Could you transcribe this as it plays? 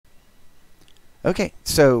Okay,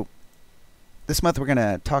 so this month we're going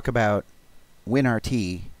to talk about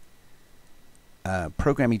WinRT,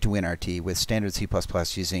 programming to WinRT with standard C++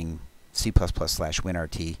 using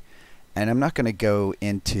C++/WinRT. And I'm not going to go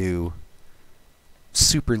into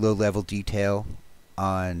super low-level detail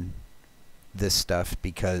on this stuff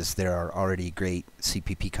because there are already great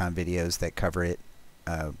CPPCon videos that cover it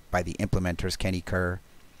by the implementers Kenny Kerr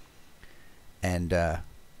and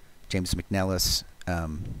James McNellis.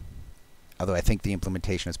 Although I think the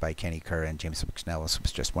implementation is by Kenny Kerr and James McNellis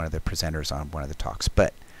was just one of the presenters on one of the talks.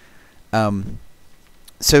 But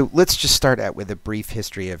so let's just start out with a brief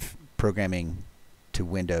history of programming to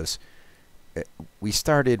Windows. We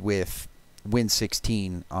started with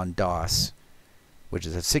Win16 on DOS, which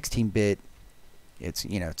is a 16-bit. It's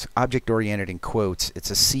it's object-oriented in quotes. It's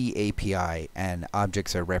a C API, and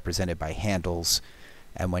objects are represented by handles.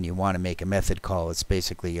 And when you want to make a method call, it's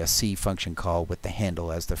basically a C function call with the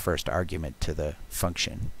handle as the first argument to the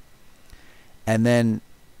function. And then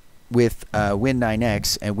with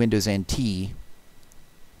Win9X and Windows NT,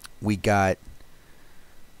 we got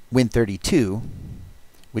Win32,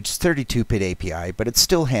 which is 32-bit API, but it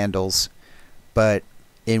still handles. But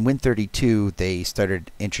in Win32, they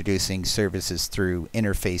started introducing services through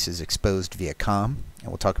interfaces exposed via COM, and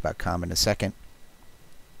we'll talk about COM in a second.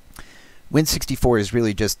 Win64 is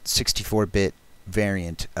really just 64-bit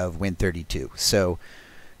variant of Win32. So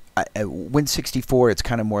Win64, it's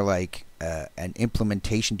kind of more like an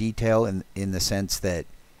implementation detail in the sense that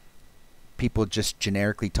people just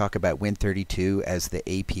generically talk about Win32 as the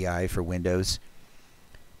API for Windows.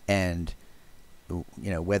 And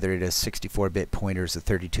whether it is 64-bit pointers or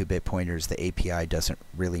 32-bit pointers, the API doesn't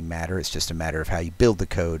really matter. It's just a matter of how you build the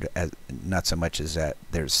code, not so much as that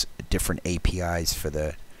there's different APIs for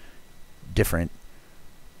the different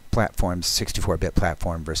platforms, 64-bit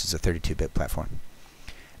platform versus a 32-bit platform.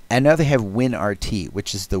 And now they have WinRT,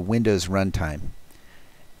 which is the Windows runtime.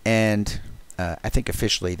 And I think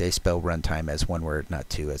officially they spell runtime as one word, not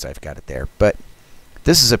two, as I've got it there. But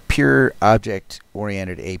this is a pure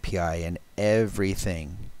object-oriented API, and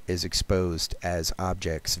everything is exposed as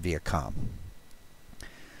objects via COM.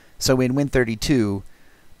 So in Win32,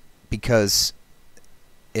 because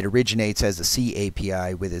it originates as a C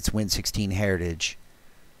API with its Win16 heritage,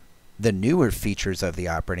 the newer features of the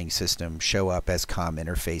operating system show up as COM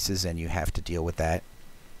interfaces, and you have to deal with that.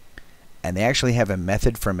 And they actually have a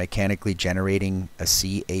method for mechanically generating a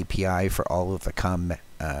C API for all of the COM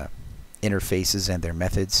interfaces and their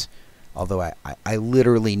methods, although I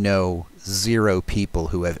literally know 0 people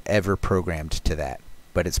who have ever programmed to that,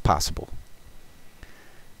 but it's possible.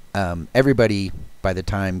 Everybody, by the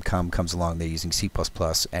time COM comes along, they're using C++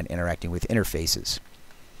 and interacting with interfaces.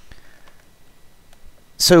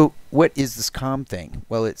 So what is this COM thing?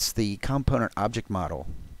 Well, it's the component object model,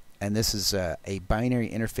 and this is a binary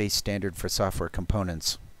interface standard for software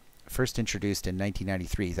components, first introduced in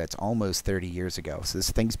 1993. That's almost 30 years ago. So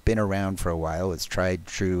this thing's been around for a while. It's tried,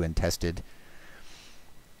 true, and tested.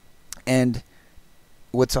 And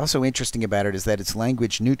what's also interesting about it is that it's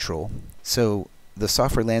language neutral. So the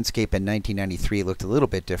software landscape in 1993 looked a little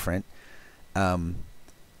bit different.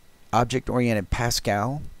 Object-oriented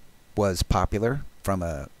Pascal was popular from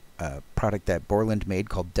a product that Borland made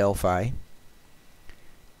called Delphi.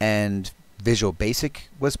 And Visual Basic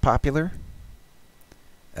was popular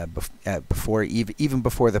even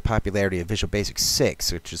before the popularity of Visual Basic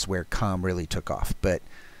 6, which is where COM really took off. But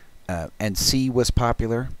and C was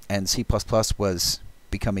popular, and C++ was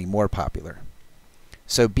becoming more popular.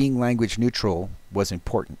 So being language neutral was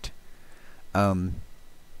important. COM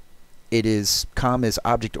is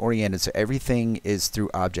object oriented, so everything is through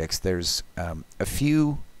objects. There's a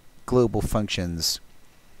few global functions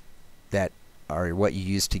that are what you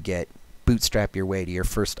use to bootstrap your way to your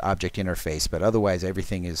first object interface, but otherwise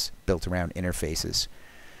everything is built around interfaces.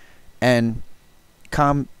 And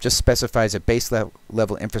COM just specifies a base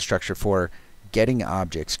level infrastructure for getting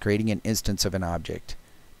objects, creating an instance of an object,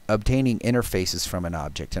 obtaining interfaces from an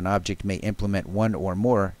object. An object may implement one or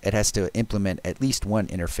more. It has to implement at least one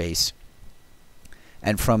interface.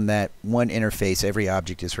 And from that one interface every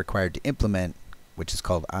object is required to implement, which is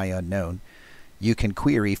called IUnknown, you can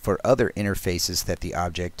query for other interfaces that the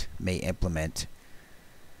object may implement.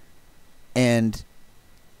 And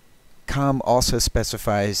COM also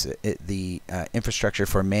specifies the infrastructure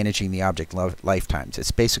for managing the object lifetimes. It's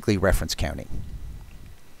basically reference counting.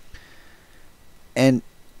 And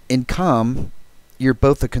in COM, you're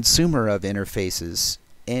both a consumer of interfaces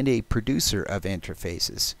and a producer of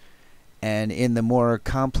interfaces. And in the more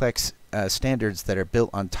complex standards that are built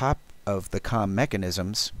on top of the COM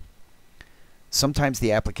mechanisms, Sometimes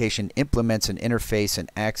the application implements an interface and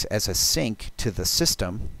acts as a sink to the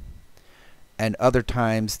system, and other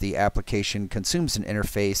times the application consumes an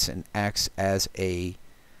interface and acts as a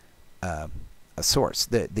source.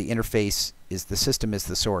 The interface is the system is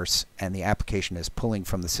the source, and the application is pulling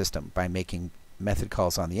from the system by making method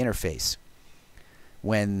calls on the interface.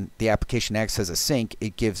 When the application acts as a sink,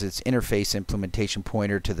 it gives its interface implementation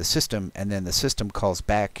pointer to the system, and then the system calls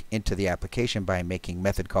back into the application by making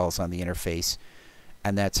method calls on the interface,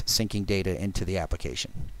 and that's syncing data into the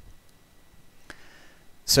application.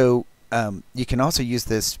 So you can also use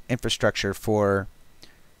this infrastructure for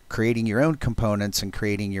creating your own components and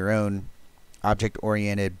creating your own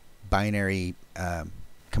object-oriented binary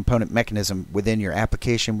component mechanism within your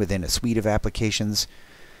application, within a suite of applications.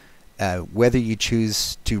 Whether you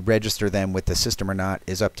choose to register them with the system or not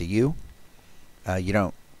is up to you.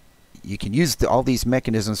 You can use all these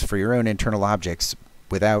mechanisms for your own internal objects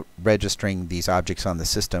without registering these objects on the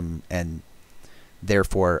system, and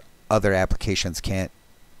therefore other applications can't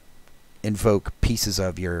invoke pieces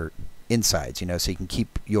of your insides, so you can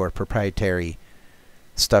keep your proprietary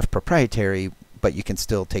stuff proprietary, but you can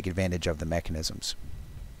still take advantage of the mechanisms.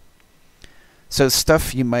 So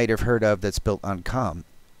stuff you might have heard of that's built on COM.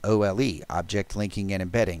 OLE, Object Linking and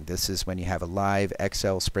Embedding. This is when you have a live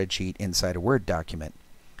Excel spreadsheet inside a Word document.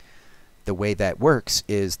 The way that works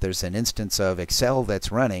is there's an instance of Excel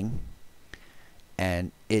that's running,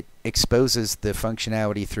 and it exposes the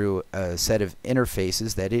functionality through a set of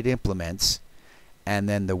interfaces that it implements, and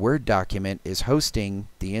then the Word document is hosting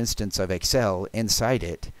the instance of Excel inside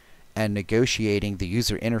it and negotiating the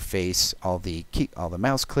user interface, all the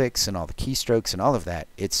mouse clicks and all the keystrokes and all of that.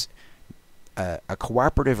 It's a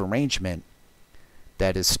cooperative arrangement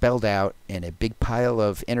that is spelled out in a big pile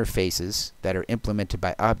of interfaces that are implemented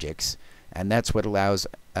by objects, and that's what allows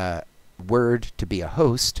Word to be a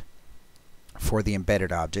host for the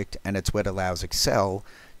embedded object, and it's what allows Excel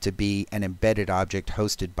to be an embedded object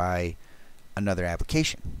hosted by another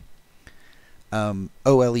application.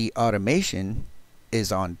 OLE automation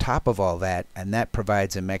is on top of all that, and that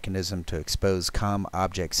provides a mechanism to expose COM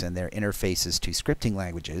objects and their interfaces to scripting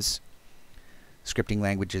languages. Scripting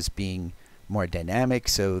languages being more dynamic,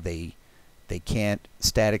 so they can't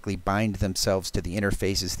statically bind themselves to the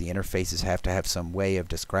interfaces. The interfaces have to have some way of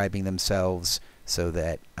describing themselves so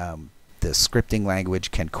that the scripting language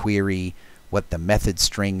can query what the method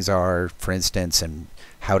strings are, for instance, and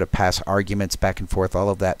how to pass arguments back and forth. All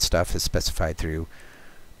of that stuff is specified through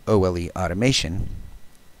OLE automation.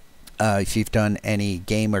 If you've done any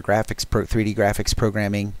game or 3D graphics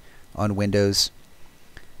programming on Windows,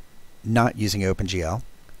 not using OpenGL,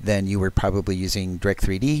 then you were probably using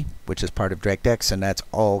Direct3D, which is part of DirectX, and that's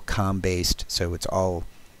all COM based, so it's all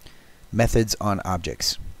methods on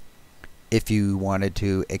objects. If you wanted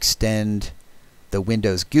to extend the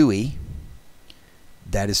Windows GUI,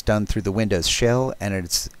 that is done through the Windows shell, and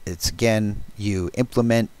it's again, you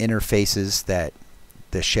implement interfaces that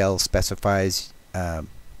the shell specifies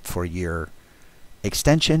for your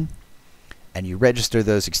extension, and you register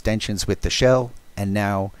those extensions with the shell, and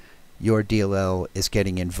now your DLL is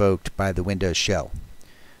getting invoked by the Windows shell.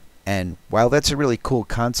 And while that's a really cool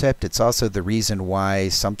concept, it's also the reason why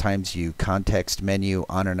sometimes you context menu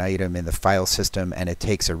on an item in the file system and it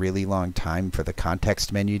takes a really long time for the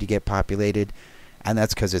context menu to get populated, and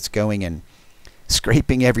that's because it's going and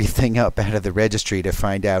scraping everything up out of the registry to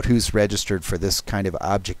find out who's registered for this kind of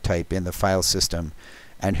object type in the file system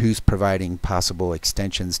and who's providing possible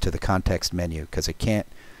extensions to the context menu, because it can't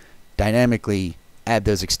dynamically add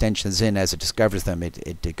those extensions in as it discovers them.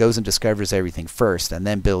 It goes and discovers everything first and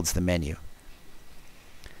then builds the menu.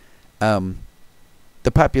 The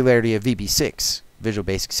popularity of VB6, Visual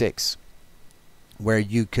Basic 6, where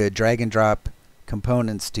you could drag and drop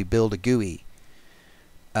components to build a GUI.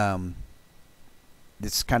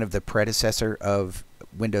 It's kind of the predecessor of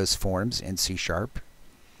Windows Forms in C#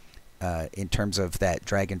 in terms of that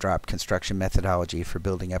drag and drop construction methodology for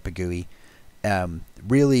building up a GUI.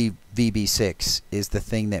 Really, VB6 is the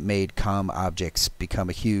thing that made COM objects become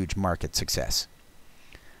a huge market success,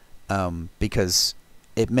 because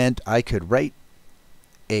it meant I could write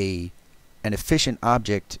an efficient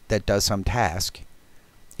object that does some task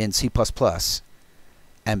in C++,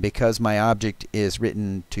 and because my object is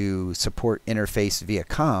written to support interface via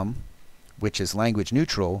COM, which is language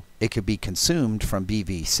neutral, it could be consumed from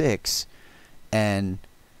VB6 and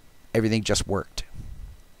everything just worked.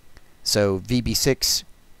 So VB6,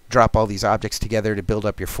 drop all these objects together to build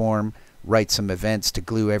up your form, write some events to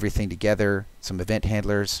glue everything together, some event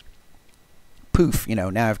handlers. Poof,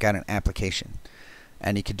 now I've got an application.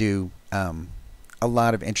 And you could do a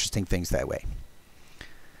lot of interesting things that way.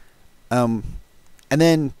 And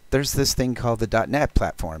then there's this thing called the .NET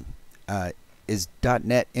platform. Is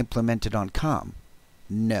 .NET implemented on COM?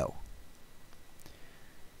 No.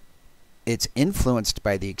 It's influenced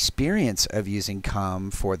by the experience of using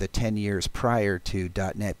COM for the 10 years prior to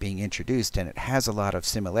 .NET being introduced, and it has a lot of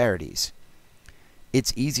similarities.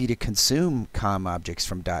 It's easy to consume COM objects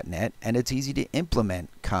from .NET, and it's easy to implement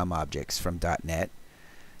COM objects from .NET.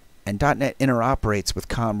 And .NET interoperates with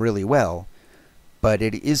COM really well, but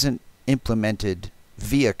it isn't implemented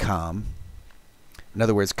via COM. In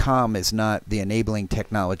other words, COM is not the enabling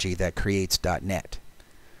technology that creates .NET.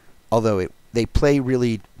 Although they play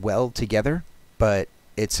really well together, but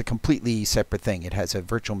it's a completely separate thing. It has a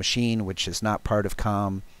virtual machine, which is not part of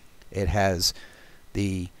COM. It has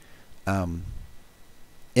the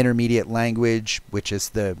intermediate language, which is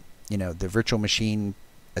the virtual machine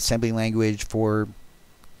assembly language for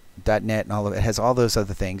 .NET, and all of it. It has all those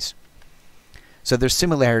other things. So there's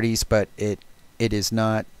similarities, but it is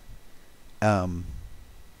not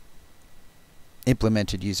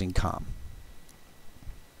implemented using COM.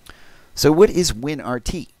 So what is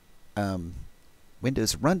WinRT?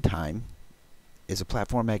 Windows Runtime is a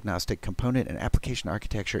platform-agnostic component and application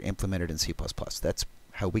architecture implemented in C++. That's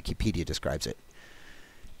how Wikipedia describes it.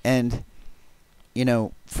 And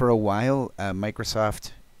for a while,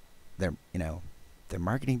 Microsoft, their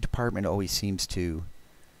marketing department always seems to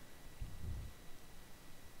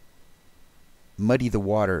muddy the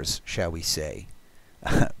waters, shall we say.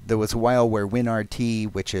 There was a while where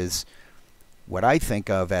WinRT, which is what I think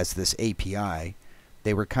of as this API,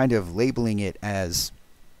 they were kind of labeling it as,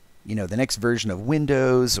 the next version of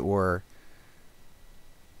Windows, or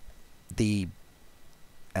the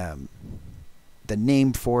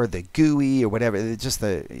name for the GUI or whatever. It's just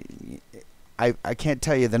I can't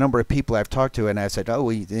tell you the number of people I've talked to, and I said, oh,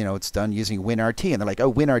 it's done using WinRT, and they're like,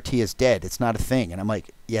 oh, WinRT is dead. It's not a thing. And I'm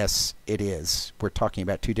like, yes, it is. We're talking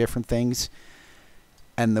about two different things.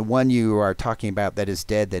 And the one you are talking about that is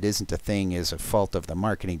dead, that isn't a thing, is a fault of the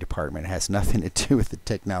marketing department. It has nothing to do with the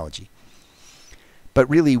technology. But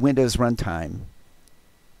really, Windows Runtime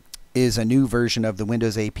is a new version of the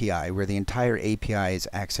Windows API, where the entire API is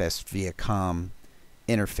accessed via COM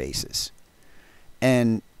interfaces.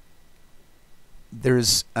 And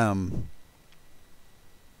there's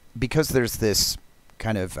because there's this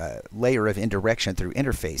kind of layer of indirection through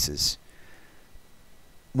interfaces,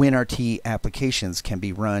 WinRT applications can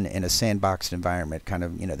be run in a sandboxed environment. Kind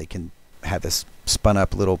of, they can have this spun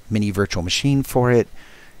up little mini virtual machine for it.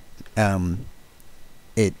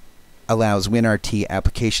 It allows WinRT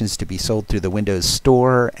applications to be sold through the Windows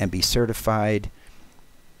Store and be certified.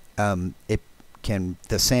 The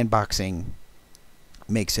sandboxing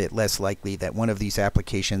makes it less likely that one of these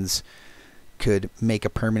applications could make a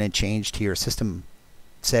permanent change to your system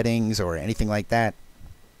settings or anything like that.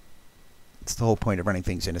 It's the whole point of running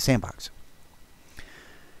things in a sandbox.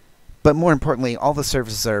 But more importantly, all the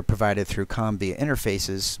services are provided through COM via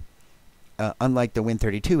interfaces, unlike the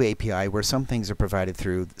Win32 API, where some things are provided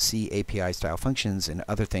through C API style functions and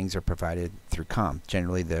other things are provided through COM.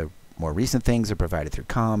 Generally, the more recent things are provided through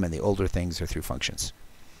COM and the older things are through functions.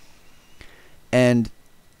 And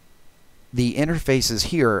the interfaces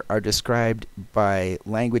here are described by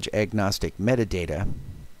language agnostic metadata,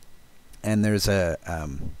 and there's a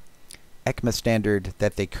ECMA standard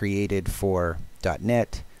that they created for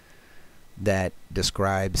 .NET that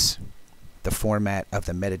describes the format of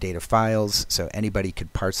the metadata files, so anybody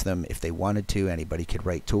could parse them if they wanted to. Anybody could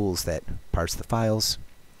write tools that parse the files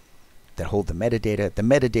that hold the metadata. The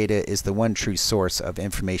metadata is the one true source of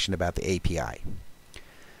information about the API.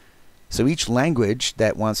 So each language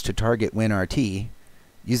that wants to target WinRT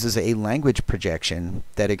uses a language projection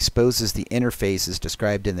that exposes the interfaces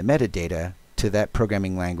described in the metadata to that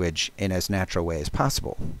programming language in as natural way as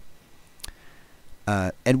possible.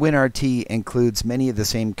 And WinRT includes many of the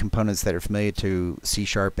same components that are familiar to C#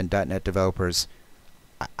 and .NET developers.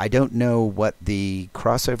 I don't know what the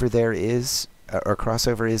crossover there is,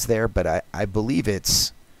 but I believe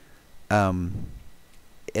it's, at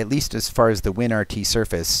least as far as the WinRT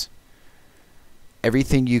surface,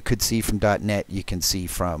 everything you could see from .NET you can see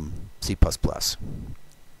from C++.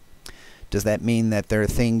 Does that mean that there are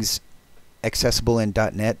things accessible in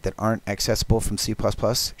 .NET that aren't accessible from C++?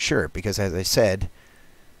 Sure, because as I said,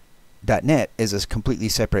 .NET is a completely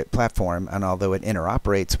separate platform, and although it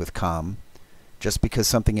interoperates with COM, just because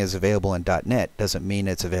something is available in .NET doesn't mean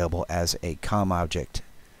it's available as a COM object.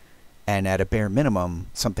 And at a bare minimum,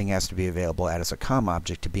 something has to be available as a COM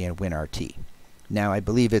object to be in WinRT. Now, I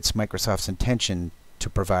believe it's Microsoft's intention to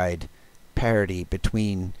provide parity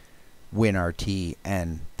between WinRT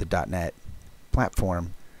and the .NET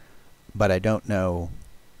platform, but I don't know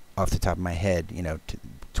off the top of my head,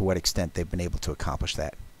 to what extent they've been able to accomplish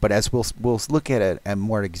that. But as we'll look at a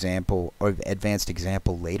more example or advanced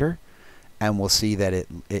example later, and we'll see that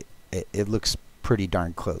it looks pretty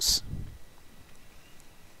darn close.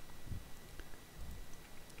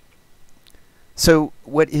 So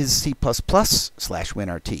what is C++ /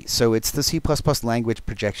 WinRT? So it's the C++ language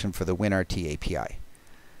projection for the WinRT API.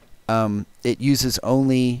 It uses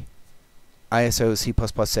only ISO C++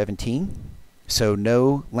 17, so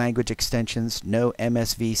no language extensions, no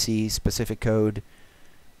MSVC specific code.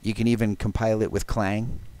 You can even compile it with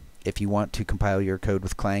Clang if you want to compile your code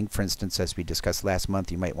with Clang. For instance, as we discussed last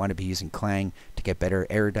month, you might want to be using Clang to get better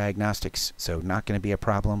error diagnostics, so not going to be a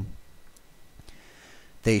problem.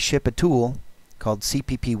 They ship a tool called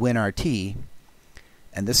CPP WinRT,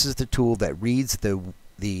 and this is the tool that reads the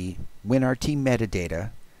WinRT metadata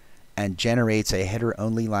and generates a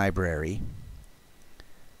header-only library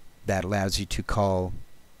that allows you to call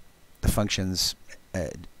the functions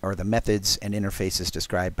or the methods and interfaces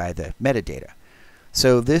described by the metadata.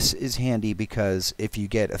 So this is handy because if you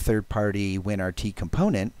get a third-party WinRT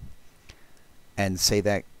component and say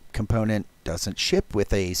that component doesn't ship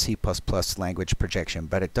with a C++ language projection,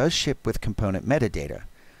 but it does ship with component metadata.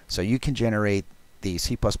 So you can generate the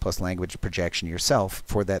C++ language projection yourself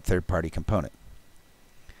for that third-party component.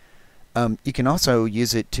 You can also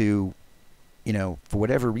use it to, for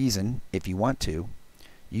whatever reason, if you want to,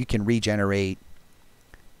 you can regenerate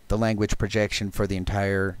the language projection for the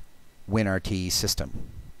entire WinRT system.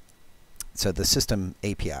 So the system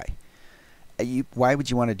API. Why would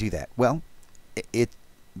you want to do that? Well,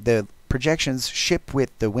 the projections ship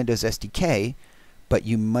with the Windows SDK, but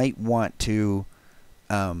you might want to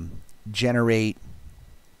generate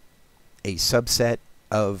a subset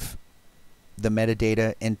of the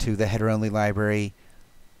metadata into the header-only library,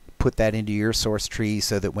 put that into your source tree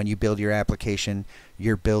so that when you build your application,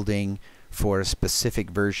 you're building for a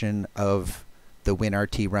specific version of the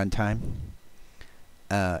WinRT runtime,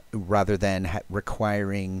 rather than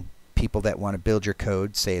requiring people that want to build your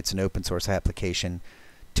code, say it's an open source application,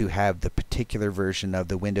 to have the particular version of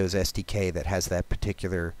the Windows SDK that has that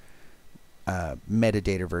particular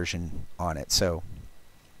metadata version on it. So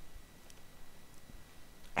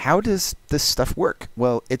how does this stuff work?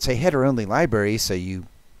 Well, it's a header-only library, so you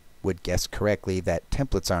would guess correctly that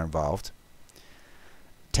templates are involved.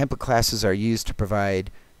 Template classes are used to provide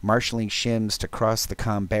marshalling shims to cross the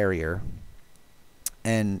COM barrier.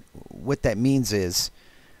 And what that means is,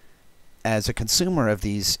 as a consumer of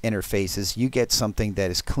these interfaces, you get something that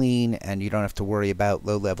is clean and you don't have to worry about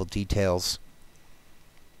low-level details.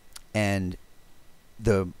 And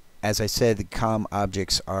as I said, the COM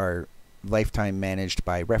objects are lifetime managed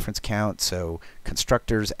by reference count, so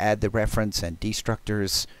constructors add the reference and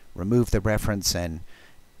destructors remove the reference, and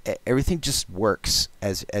everything just works.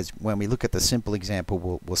 As when we look at the simple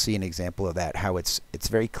example, we'll see an example of that, how it's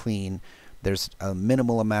very clean. There's a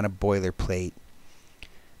minimal amount of boilerplate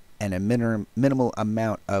and a minimal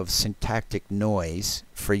amount of syntactic noise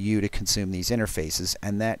for you to consume these interfaces,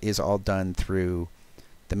 and that is all done through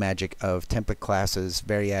the magic of template classes,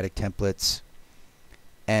 variadic templates,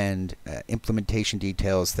 and implementation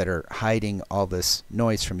details that are hiding all this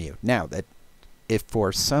noise from you. Now, that if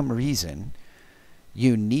for some reason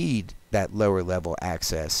you need that lower level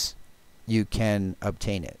access, you can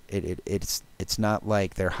obtain it. It's not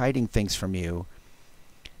like they're hiding things from you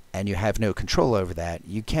and you have no control over that.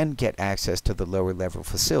 You can get access to the lower level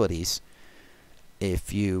facilities if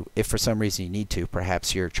for some reason you need to.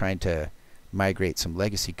 Perhaps you're trying to migrate some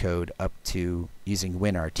legacy code up to using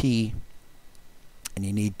WinRT, and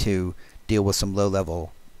you need to deal with some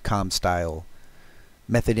low-level COM style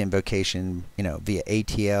method invocation, via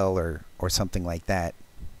ATL or something like that,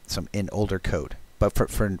 in older code. But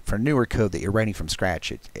for newer code that you're writing from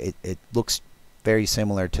scratch, it looks very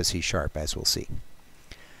similar to C#, as we'll see.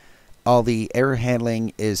 All the error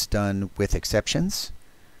handling is done with exceptions,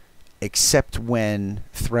 except when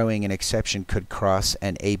throwing an exception could cross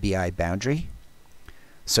an ABI boundary.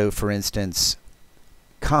 So, for instance,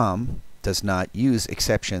 COM does not use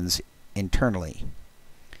exceptions internally,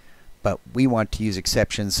 but we want to use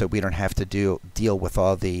exceptions so we don't have to deal with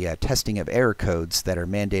all the testing of error codes that are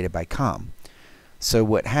mandated by COM. So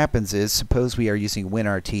what happens is, suppose we are using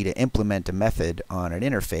WinRT to implement a method on an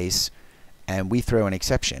interface and we throw an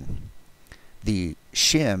exception. The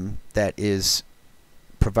shim that is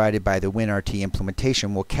provided by the WinRT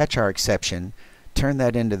implementation will catch our exception, turn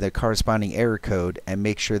that into the corresponding error code, and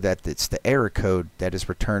make sure that it's the error code that is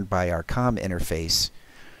returned by our COM interface,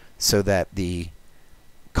 so that the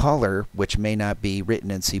caller, which may not be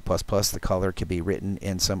written in C++, the caller could be written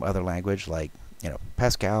in some other language like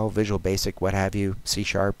Pascal, Visual Basic, what have you, C#,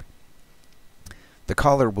 the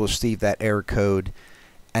caller will receive that error code,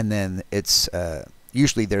 and then it's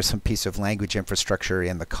usually there's some piece of language infrastructure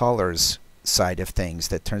in the caller's side of things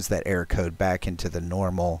that turns that error code back into the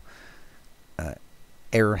normal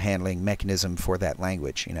error handling mechanism for that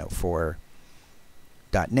language. You know, for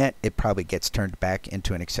 .NET, it probably gets turned back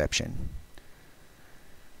into an exception.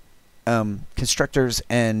 Constructors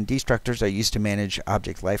and destructors are used to manage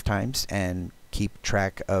object lifetimes and keep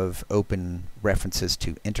track of open references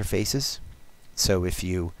to interfaces. So if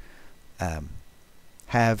you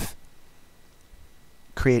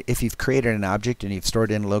if you've created an object and you've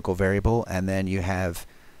stored it in a local variable, and then you have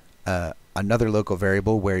another local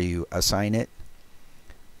variable where you assign it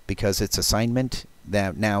because it's assignment,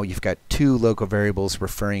 that now you've got two local variables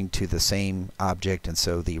referring to the same object, and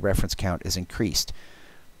so the reference count is increased.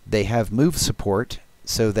 They have move support,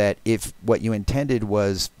 so that if what you intended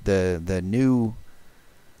was the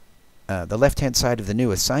left-hand side of the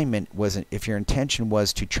new assignment wasn't, if your intention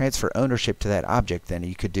was to transfer ownership to that object, then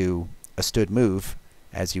you could do a std move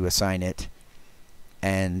as you assign it,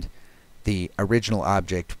 and the original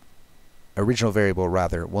variable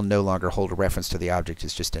rather, will no longer hold a reference to the object.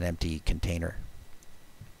 It's just an empty container.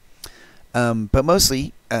 But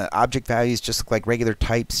mostly, object values just look like regular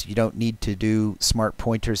types. You don't need to do smart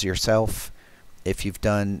pointers yourself. If you've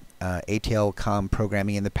done ATL-COM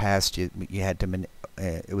programming in the past, you had to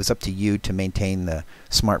it was up to you to maintain the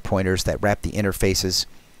smart pointers that wrap the interfaces.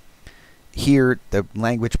 Here, the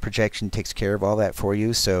language projection takes care of all that for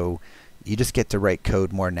you, so you just get to write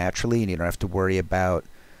code more naturally, and you don't have to worry about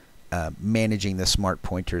managing the smart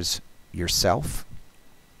pointers yourself.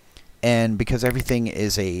 And because everything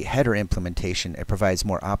is a header implementation, it provides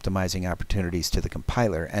more optimizing opportunities to the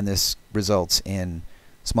compiler, and this results in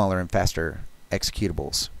smaller and faster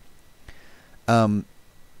executables.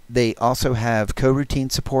 They also have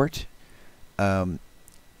coroutine support.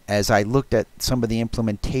 As I looked at some of the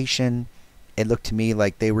implementation, it looked to me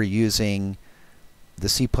like they were using the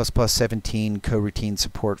C++ 17 coroutine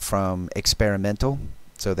support from experimental.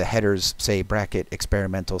 So the headers say bracket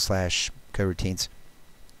experimental / coroutines.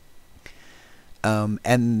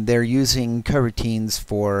 And they're using coroutines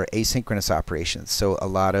for asynchronous operations. So a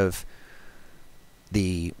lot of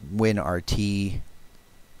the WinRT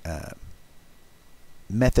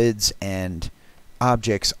methods and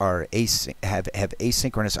objects are have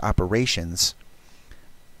asynchronous operations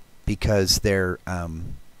because they're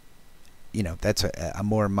you know, that's a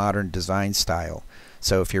more modern design style.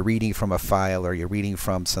 So if you're reading from a file, or you're reading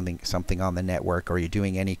from something on the network, or you're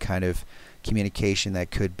doing any kind of communication that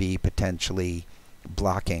could be potentially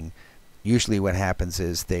blocking, usually what happens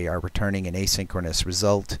is they are returning an asynchronous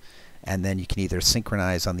result, and then you can either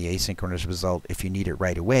synchronize on the asynchronous result if you need it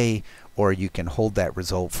right away, or you can hold that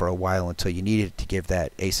result for a while until you need it to give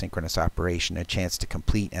that asynchronous operation a chance to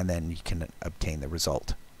complete, and then you can obtain the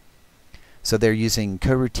result. So they're using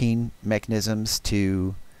coroutine mechanisms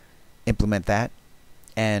to implement that.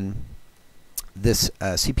 And this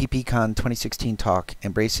CPPCon 2016 talk,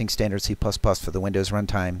 Embracing Standard C++ for the Windows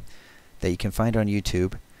Runtime, that you can find on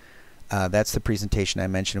YouTube, that's the presentation I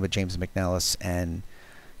mentioned with James McNellis and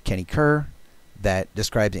Kenny Kerr, that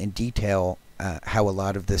describes in detail how a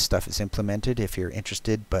lot of this stuff is implemented, if you're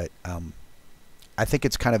interested. But I think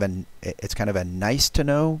it's kind of a nice to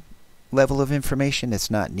know level of information.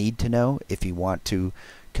 It's not need to know. If you want to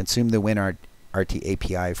consume the WinRT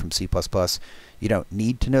API from C++, you don't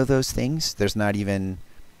need to know those things. There's not even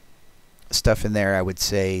stuff in there I would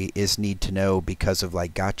say is need to know because of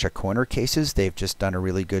like gotcha corner cases. They've just done a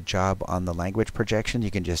really good job on the language projection.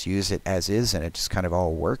 You can just use it as is, and it just kind of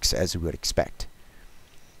all works as you would expect.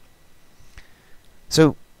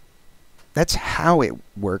 So that's how it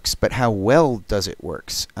works, but how well does it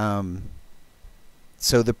work?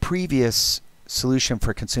 So the previous solution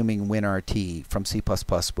for consuming WinRT from C++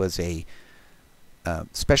 was a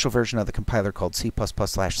special version of the compiler called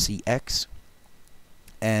C++/CX,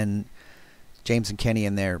 and James and Kenny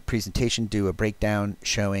in their presentation do a breakdown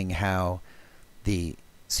showing how the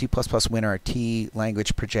C++ WinRT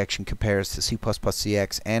language projection compares to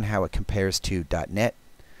C++CX and how it compares to .NET.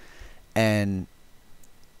 And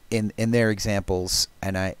in their examples,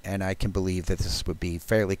 and I can believe that this would be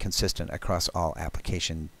fairly consistent across all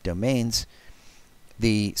application domains,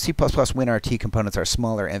 the C++ WinRT components are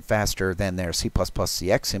smaller and faster than their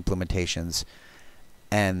C++CX implementations,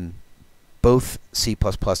 and both C++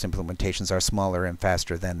 implementations are smaller and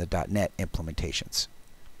faster than the .NET implementations.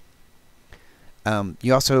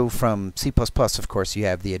 You also, from C++, of course, you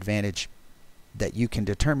have the advantage that you can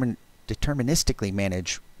deterministically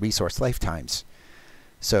manage resource lifetimes.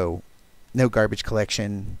 So no garbage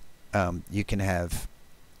collection. You can have,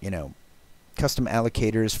 you know, custom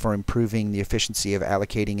allocators for improving the efficiency of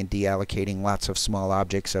allocating and deallocating lots of small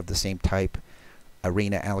objects of the same type,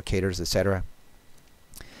 arena allocators, etc.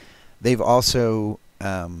 They've also,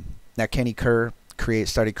 now Kenny Kerr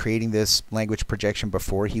started creating this language projection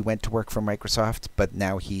before he went to work for Microsoft, but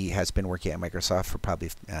now he has been working at Microsoft for probably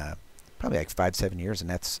like 5-7 years, and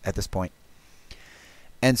that's at this point.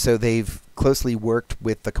 And so they've closely worked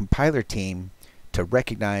with the compiler team to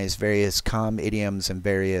recognize various COM idioms and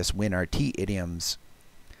various WinRT idioms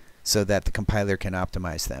so that the compiler can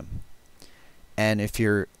optimize them. And if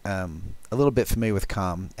you're a little bit familiar with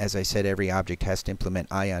COM, as I said, every object has to implement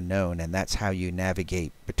IUnknown, and that's how you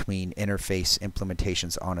navigate between interface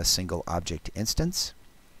implementations on a single object instance.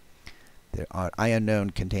 The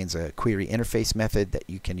IUnknown contains a query interface method that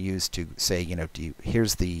you can use to say,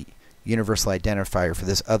 here's the universal identifier for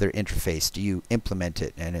this other interface. Do you implement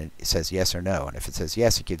it? And it says yes or no. And if it says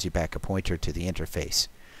yes, it gives you back a pointer to the interface.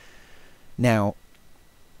 Now,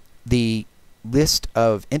 the list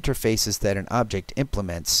of interfaces that an object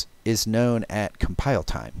implements is known at compile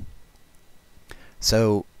time.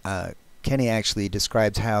 So Kenny actually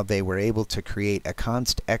describes how they were able to create a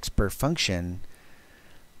const expr function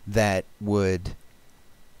that would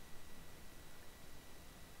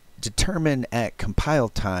determine at compile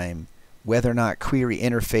time whether or not query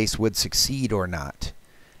interface would succeed or not.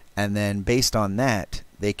 And then based on that,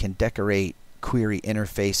 they can decorate query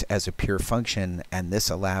interface as a pure function, and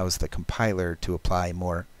this allows the compiler to apply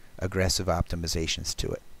more aggressive optimizations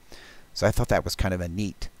to it. So I thought that was kind of a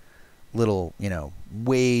neat little,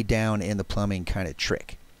 way down in the plumbing kind of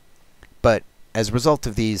trick. But as a result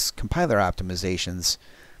of these compiler optimizations,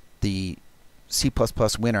 the C++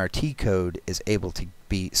 WinRT code is able to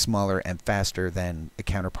be smaller and faster than the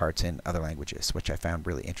counterparts in other languages, which I found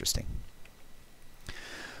really interesting.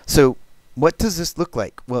 So what does this look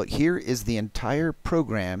like? Well, here is the entire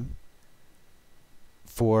program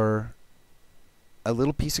for a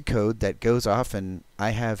little piece of code that goes off, and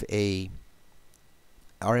I have a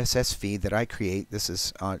RSS feed that I create. This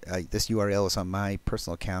is on this URL is on my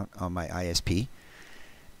personal account on my ISP,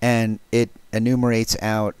 and it enumerates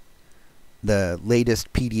out the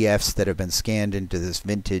latest PDFs that have been scanned into this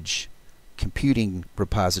vintage computing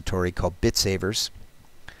repository called BitSavers.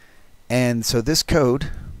 And so this code,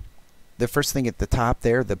 the first thing at the top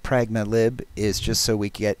there, the pragma lib, is just so we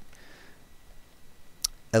get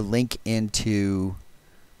a link into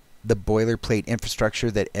the boilerplate infrastructure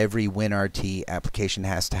that every WinRT application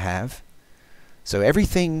has to have. So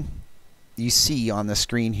everything you see on the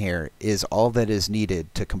screen here is all that is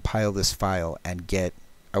needed to compile this file and get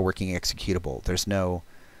a working executable. There's no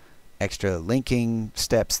extra linking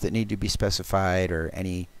steps that need to be specified or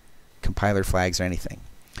any compiler flags or anything.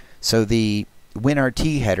 So the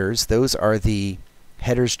WinRT headers, those are the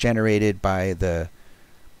headers generated by the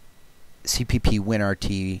CPP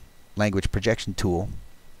WinRT language projection tool.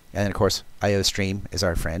 And then, of course, IOStream is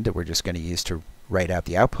our friend that we're just going to use to write out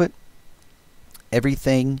the output.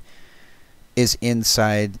 Everything is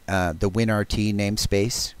inside the WinRT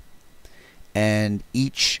namespace, and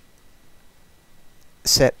each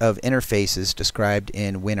set of interfaces described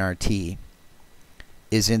in WinRT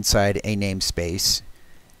is inside a namespace,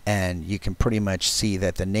 and you can pretty much see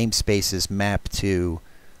that the namespaces map to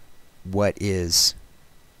what is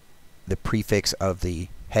the prefix of the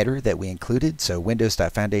header that we included. So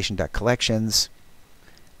windows.foundation.collections,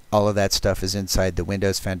 all of that stuff is inside the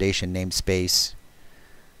Windows Foundation namespace,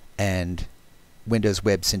 and Windows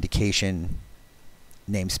Web Syndication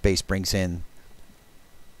namespace brings in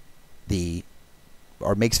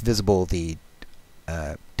or makes visible the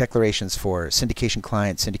declarations for syndication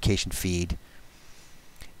client, syndication feed,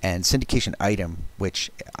 and syndication item, which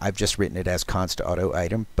I've just written it as const auto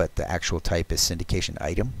item, but the actual type is syndication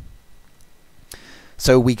item.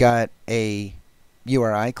 So we got a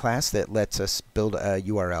URI class that lets us build a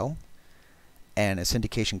URL and a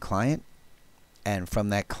syndication client, and from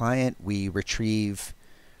that client we retrieve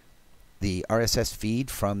the RSS feed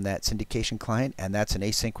from that syndication client, and that's an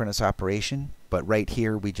asynchronous operation. But right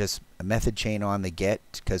here we just a method chain on the get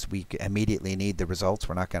because we immediately need the results.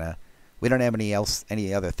 We don't have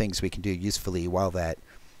any other things we can do usefully while that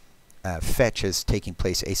fetch is taking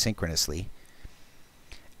place asynchronously.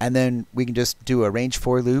 And then we can just do a range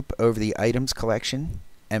for loop over the items collection,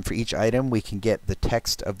 and for each item we can get the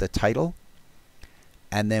text of the title,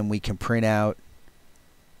 and then we can print out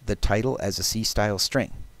the title as a C-style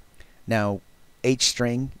string. Now,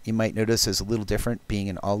 H-string, you might notice, is a little different, being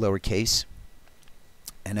in all lowercase.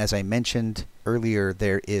 And as I mentioned earlier,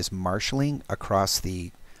 there is marshalling across the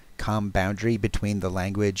COM boundary between the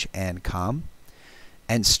language and COM.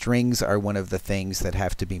 And strings are one of the things that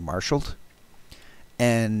have to be marshaled.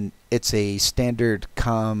 and it's a standard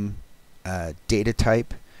COM data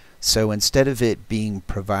type. So instead of it being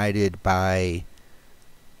provided by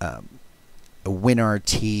a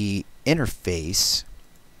WinRT interface,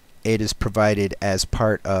 it is provided as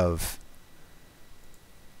part of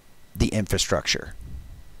the infrastructure.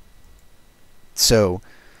 So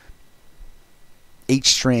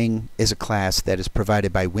hstring is a class that is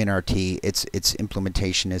provided by WinRT. Its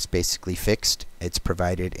implementation is basically fixed. It's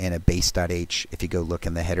provided in a base.h if you go look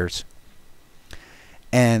in the headers.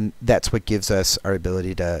 And that's what gives us our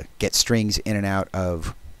ability to get strings in and out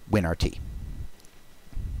of WinRT.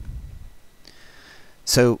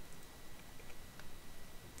 So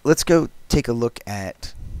let's go take a look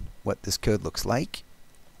at what this code looks like.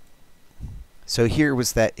 So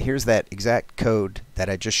here's that exact code that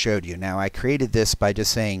I just showed you. Now I created this by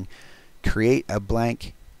just saying create a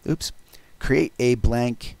blank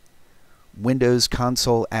Windows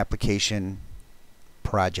console application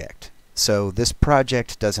project. So this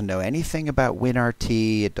project doesn't know anything about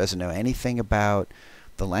WinRT, it doesn't know anything about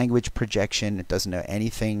the language projection, it doesn't know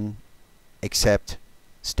anything except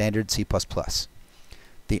standard C++.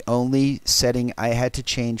 The only setting I had to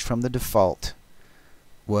change from the default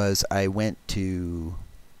was I went to,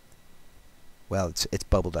 well, it's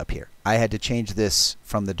bubbled up here. I had to change this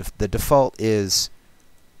from the default is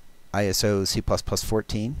ISO C++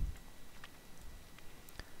 14.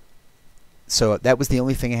 So that was the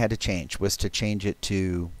only thing I had to change, was to change it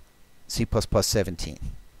to C++ 17.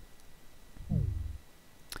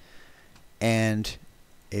 And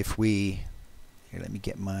if we, here, let me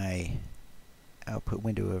get my output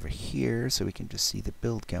window over here so we can just see the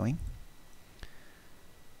build going.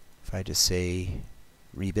 If I just say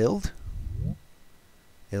rebuild,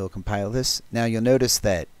 it'll compile this. Now you'll notice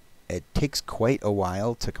that it takes quite a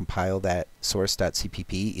while to compile that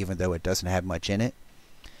source.cpp, even though it doesn't have much in it.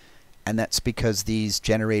 And that's because these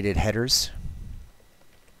generated headers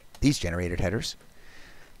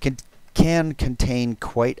can contain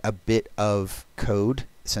quite a bit of code.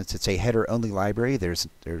 Since it's a header-only library,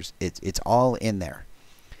 it's all in there.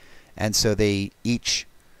 And so each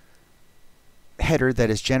header that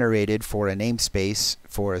is generated for a namespace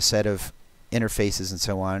for a set of interfaces and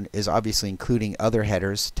so on is obviously including other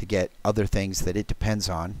headers to get other things that it depends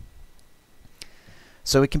on.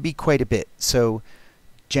 So it can be quite a bit. So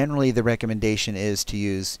generally the recommendation is to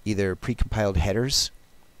use either precompiled headers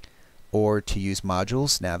or to use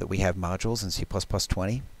modules, now that we have modules in C++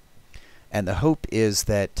 20. And the hope is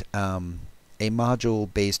that a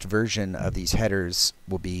module-based version of these headers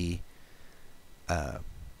will be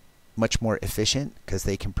much more efficient, because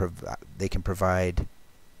they can provide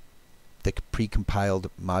the precompiled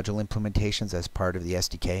module implementations as part of the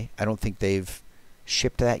SDK. I don't think they've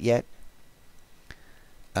shipped that yet.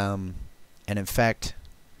 And in fact,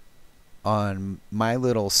 on my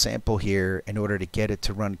little sample here, in order to get it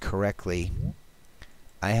to run correctly,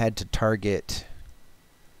 I had to target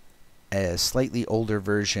a slightly older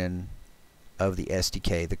version of the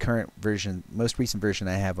SDK. The current version, most recent version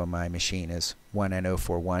I have on my machine is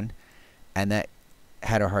 1N041, and that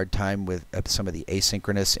had a hard time with some of the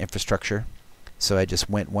asynchronous infrastructure. So I just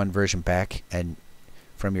went one version back, and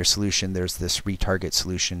from your solution there's this retarget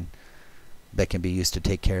solution that can be used to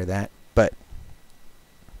take care of that. But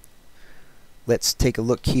let's take a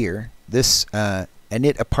look here. This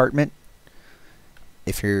init apartment,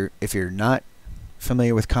 if you're not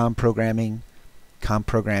familiar with COM programming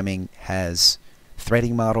has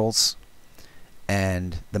threading models,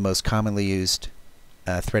 and the most commonly used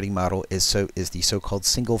threading model is the so-called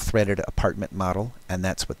single-threaded apartment model, and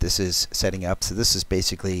that's what this is setting up. So this is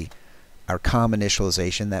basically our COM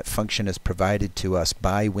initialization. That function is provided to us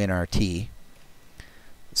by WinRT.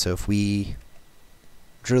 So if we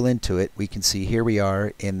drill into it, we can see here we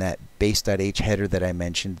are in that base.h header that I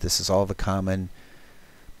mentioned. This is all the common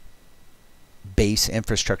base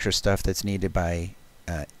infrastructure stuff that's needed by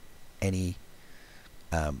any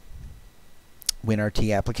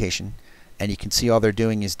WinRT application. And you can see all they're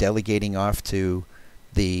doing is delegating off to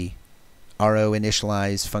the RO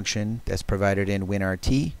initialize function that's provided in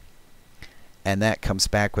WinRT, and that comes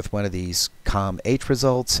back with one of these COM-H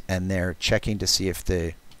results, and they're checking to see if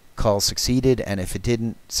the call succeeded, and if it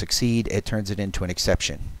didn't succeed, it turns it into an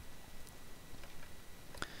exception.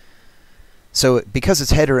 So because it's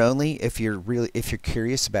header only, if you're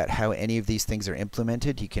curious about how any of these things are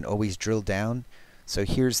implemented, you can always drill down. So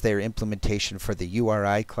here's their implementation for the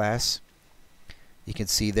URI class. You can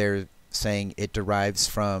see they're saying it derives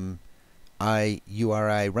from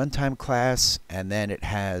URI runtime class, and then it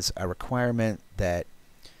has a requirement that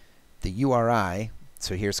the URI,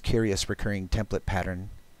 so here's curious recurring template pattern,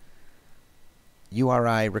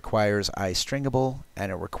 URI requires iStringable,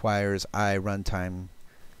 and it requires iRuntime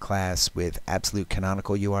class with absolute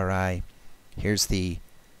canonical URI. Here's the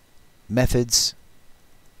methods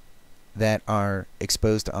that are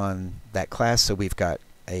exposed on that class. So we've got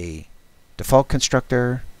a default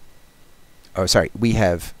constructor, or sorry, we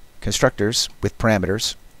have constructors with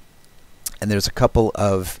parameters, and there's a couple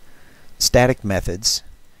of static methods.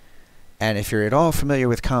 And if you're at all familiar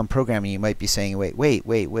with COM programming, you might be saying,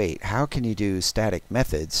 wait, how can you do static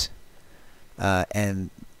methods? And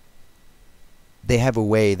they have a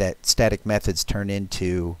way that static methods turn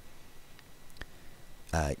into,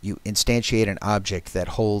 you instantiate an object that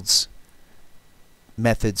holds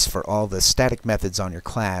methods for all the static methods on your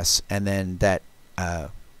class, and then that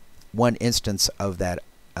one instance of that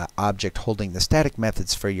object holding the static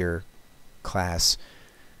methods for your class,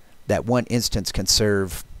 that one instance can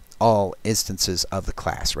serve all instances of the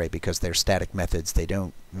class, right? Because they're static methods, they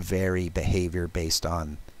don't vary behavior based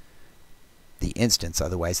on the instance.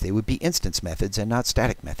 Otherwise, they would be instance methods and not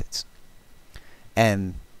static methods.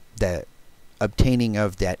 And the obtaining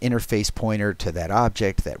of that interface pointer to that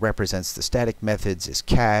object that represents the static methods is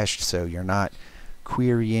cached, so you're not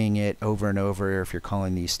querying it over and over if you're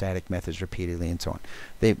calling these static methods repeatedly and so on.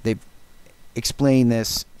 They've explained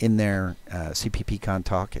this in their CPPCon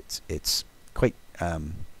talk. It's quite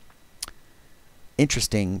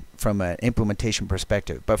interesting from an implementation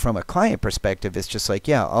perspective, but from a client perspective, it's just like,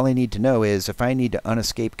 yeah, all I need to know is if I need to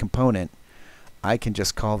unescape component, I can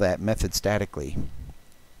just call that method statically.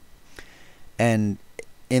 And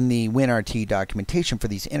in the WinRT documentation for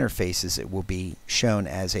these interfaces, it will be shown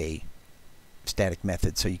as a static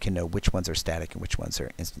method, so you can know which ones are static and which ones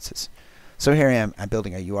are instances. So here I am, I'm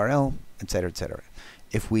building a URL, etc., etc.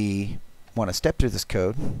 If we want to step through this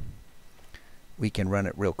code, we can run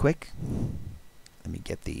it real quick. Let me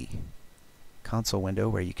get the console window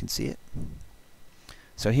where you can see it.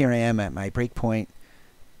 So here I am at my breakpoint.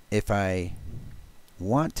 If I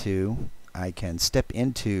want to, I can step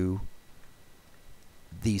into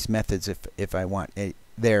these methods if I want.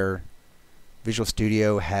 Their Visual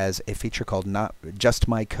Studio has a feature called not just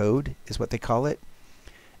my code is what they call it.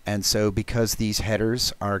 And so because these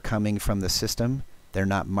headers are coming from the system, they're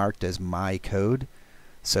not marked as my code.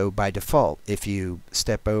 So by default, if you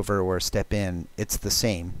step over or step in, it's the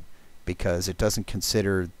same because it doesn't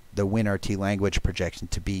consider the WinRT language projection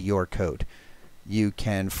to be your code. You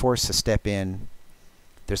can force a step in.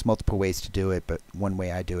 There's multiple ways to do it, but one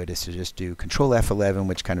way I do it is to just do Control F11,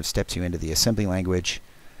 which kind of steps you into the assembly language.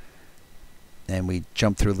 And we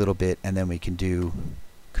jump through a little bit, and then we can do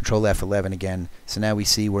Control F11 again. So now we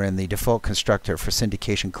see we're in the default constructor for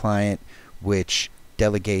syndication client, which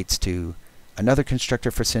delegates to another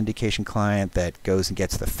constructor for syndication client that goes and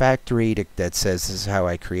gets the factory that says this is how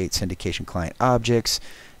I create syndication client objects,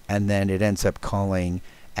 and then it ends up calling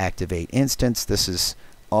activate instance. This is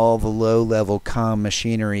all the low-level COM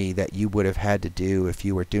machinery that you would have had to do if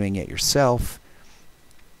you were doing it yourself,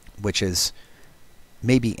 which is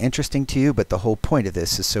maybe interesting to you, but the whole point of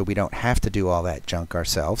this is so we don't have to do all that junk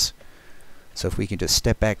ourselves. So if we can just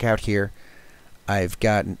step back out here, I've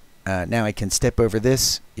gotten now I can step over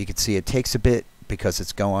this. You can see it takes a bit because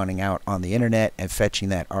it's going out on the internet and fetching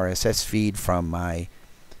that RSS feed from my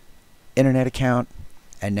internet account,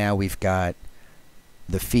 and now we've got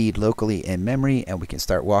the feed locally in memory, and we can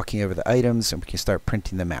start walking over the items and we can start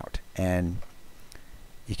printing them out. And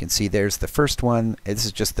you can see there's the first one. This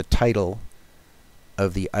is just the title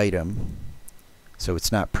of the item, so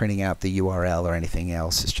it's not printing out the URL or anything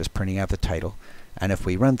else, it's just printing out the title. And if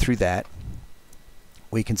we run through that,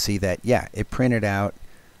 we can see that, yeah, it printed out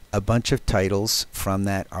a bunch of titles from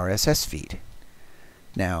that RSS feed.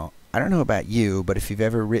 Now, I don't know about you, but if you've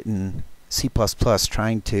ever written C++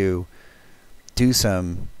 trying to do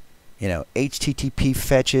some, HTTP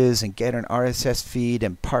fetches and get an RSS feed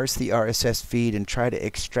and parse the RSS feed and try to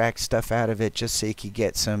extract stuff out of it just so you could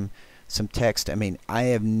get some text. I mean, I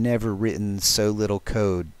have never written so little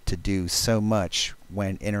code to do so much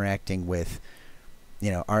when interacting with,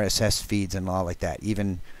 RSS feeds and all like that.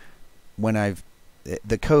 Even when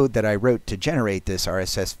the code that I wrote to generate this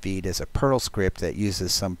RSS feed is a Perl script that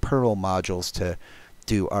uses some Perl modules to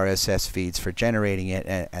do RSS feeds for generating it,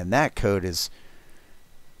 and that code is,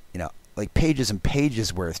 like pages and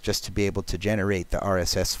pages worth just to be able to generate the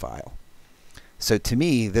RSS file. So to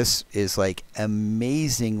me, this is like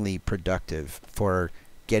amazingly productive for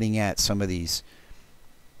getting at some of these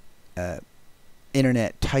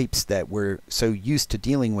internet types that we're so used to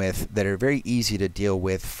dealing with that are very easy to deal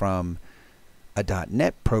with from a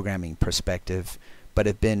 .NET programming perspective, but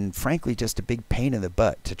have been frankly just a big pain in the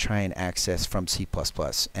butt to try and access from C++.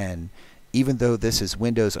 And even though this is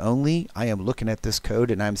Windows only, I am looking at this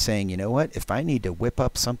code and I'm saying, you know what, if I need to whip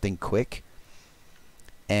up something quick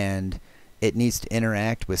and it needs to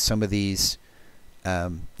interact with some of these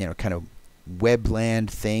you know, kind of webland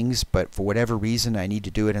things, but for whatever reason I need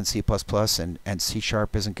to do it in C++ and C#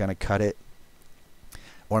 isn't going to cut it,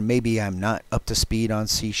 or maybe I'm not up to speed on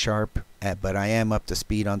C#, but I am up to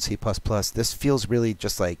speed on C++. This feels really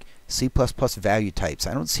just like C++ value types.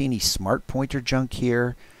 I don't see any smart pointer junk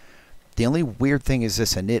here. The only weird thing is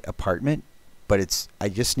this init apartment, but I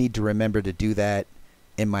just need to remember to do that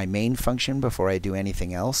in my main function before I do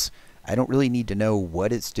anything else. I don't really need to know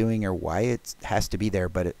what it's doing or why it has to be there,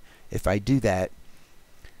 but if I do that,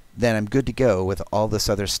 then I'm good to go with all this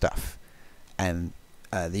other stuff. And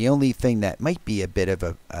the only thing that might be a bit of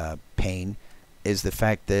a pain is the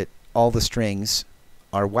fact that all the strings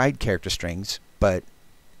are wide character strings, but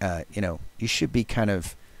you know, you should be kind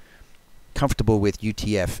of comfortable with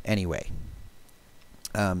UTF anyway.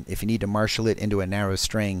 If you need to marshal it into a narrow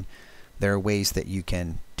string, there are ways that you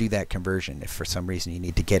can do that conversion if for some reason you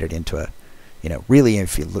need to get it into a, you know, really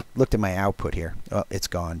if you looked at my output here, oh, it's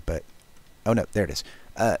gone, but, oh no, there it is.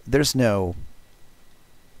 There's no,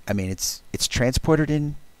 I mean, it's transported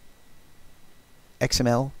in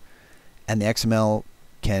XML, and the XML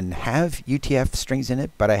can have UTF strings in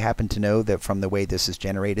it, but I happen to know that from the way this is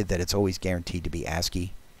generated that it's always guaranteed to be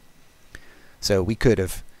ASCII. So we could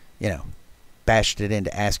have, you know, bashed it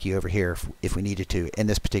into ASCII over here if we needed to in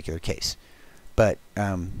this particular case. But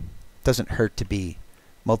doesn't hurt to be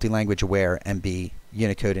multi-language aware and be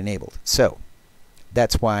Unicode enabled. So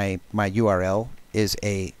that's why my URL is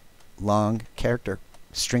a long character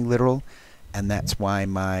string literal, and that's why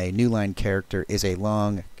my new line character is a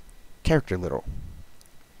long character literal.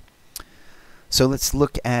 So let's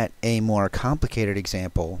look at a more complicated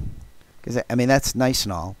example, because I mean that's nice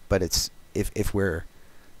and all, but it's if we're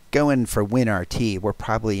going for WinRT, we're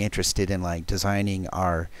probably interested in like designing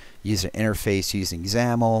our user interface using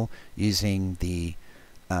XAML, using the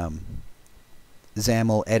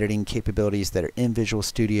XAML editing capabilities that are in Visual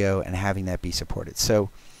Studio, and having that be supported. So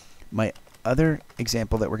my other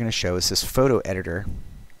example that we're going to show is this photo editor,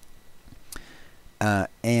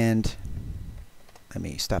 and let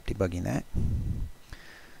me stop debugging that.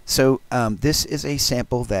 So this is a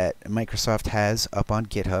sample that Microsoft has up on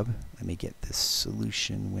GitHub. Let me get this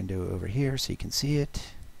solution window over here so you can see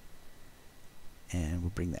it. And we'll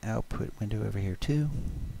bring the output window over here too.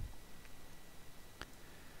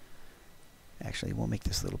 Actually, we'll make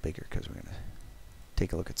this a little bigger because we're going to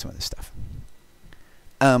take a look at some of this stuff.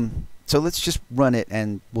 So let's just run it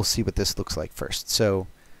and we'll see what this looks like first. So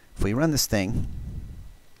if we run this thing,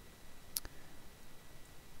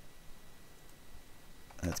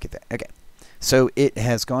 let's get that. Okay. So it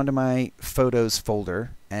has gone to my photos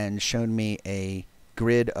folder and shown me a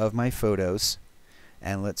grid of my photos.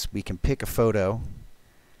 And we can pick a photo,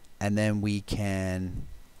 and then we can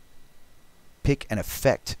pick an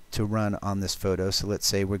effect to run on this photo. So let's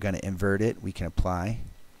say we're going to invert it. We can apply.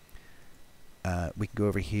 We can go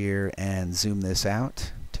over here and zoom this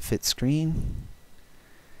out to fit screen.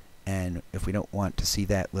 And if we don't want to see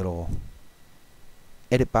that little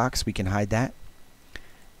edit box, we can hide that.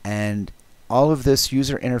 And all of this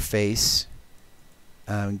user interface,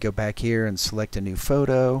 go back here and select a new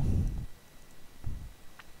photo.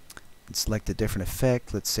 And select a different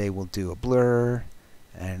effect. Let's say we'll do a blur.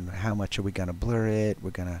 And how much are we going to blur it?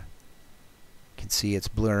 We're going to, you can see it's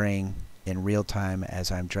blurring in real time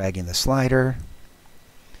as I'm dragging the slider.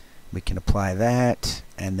 We can apply that,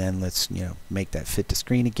 and then let's, you know, make that fit to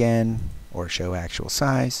screen again or show actual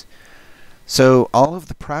size. So all of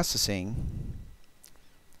the processing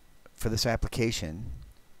for this application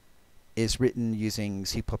is written using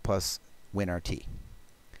C++ WinRT.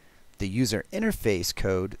 The user interface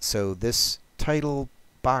code, so this title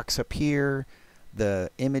box up here, the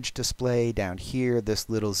image display down here, this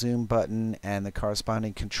little zoom button and the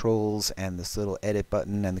corresponding controls, and this little edit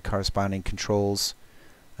button and the corresponding controls.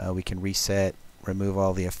 We can reset, remove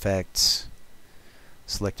all the effects,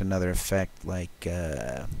 select another effect like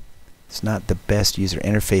it's not the best user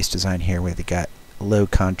interface design here where they got low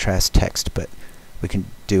contrast text, but we can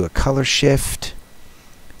do a color shift.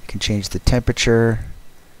 We can change the temperature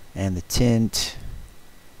and the tint,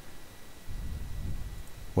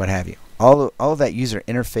 what have you. All of that user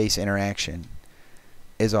interface interaction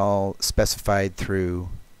is all specified through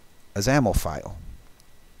a XAML file.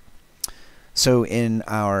 So in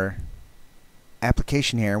our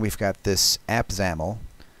application here, we've got this app XAML,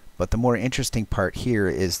 but the more interesting part here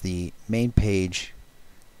is the main page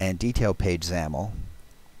and detail page XAML.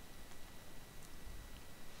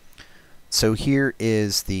 So here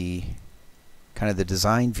is the kind of the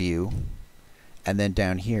design view And then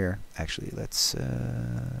down here, actually, let's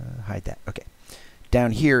hide that. Okay.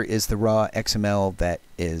 Down here is the raw XML that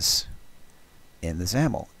is in the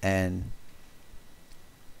XAML. And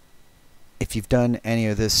if you've done any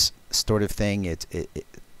of this sort of thing,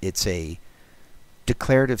 it's a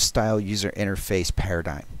declarative style user interface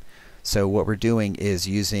paradigm. So what we're doing is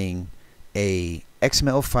using a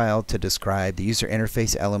XML file to describe the user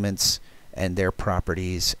interface elements and their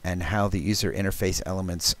properties and how the user interface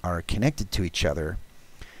elements are connected to each other.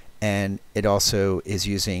 And it also is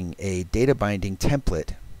using a data binding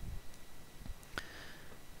template.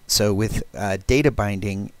 So with data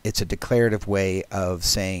binding, it's a declarative way of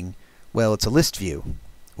saying, well, it's a list view.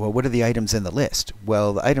 Well, what are the items in the list?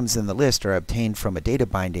 Well, the items in the list are obtained from a data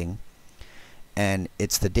binding, and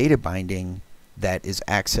it's the data binding that is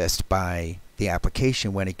accessed by the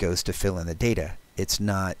application when it goes to fill in the data. It's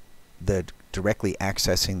not the directly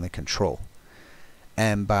accessing the control.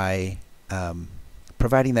 And by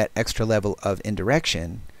providing that extra level of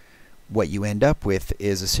indirection, what you end up with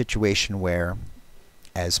is a situation where,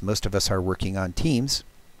 as most of us are working on teams,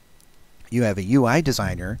 you have a UI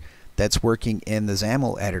designer that's working in the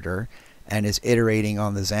XAML editor and is iterating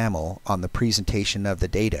on the XAML on the presentation of the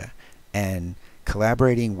data and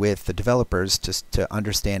collaborating with the developers to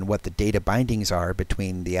understand what the data bindings are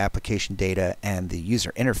between the application data and the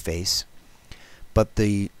user interface. But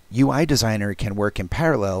the UI designer can work in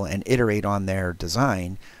parallel and iterate on their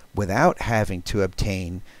design without having to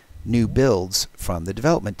obtain new builds from the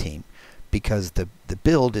development team, because the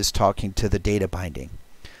build is talking to the data binding.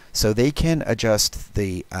 So they can adjust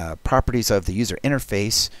the properties of the user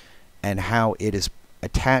interface and how it is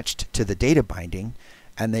attached to the data binding,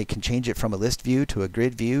 and they can change it from a list view to a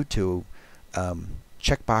grid view to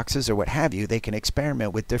checkboxes or what have you. They can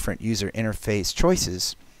experiment with different user interface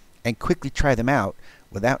choices and quickly try them out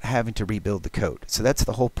without having to rebuild the code. So that's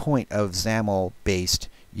the whole point of XAML-based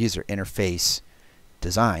user interface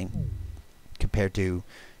design, compared to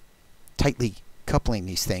tightly coupling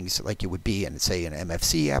these things like it would be in, say, an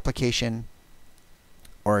MFC application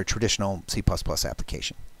or a traditional C++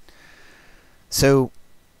 application. So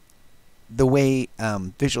the way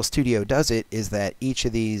Visual Studio does it is that each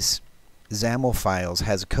of these XAML files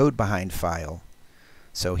has a code behind file.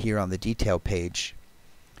 So here on the detail page,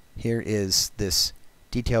 here is this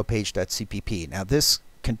detail page.cpp. Now this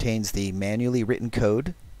contains the manually written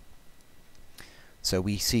code. So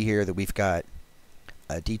we see here that we've got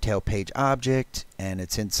a detail page object, and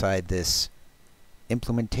it's inside this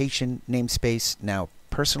implementation namespace. Now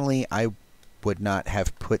personally, I would not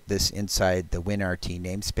have put this inside the WinRT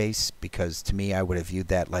namespace, because to me I would have viewed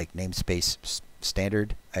that like namespace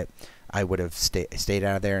standard. I would have stayed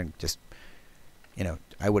out of there and just, you know,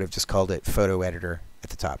 I would have just called it photo editor at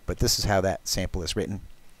the top. But this is how that sample is written.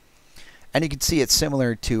 And you can see it's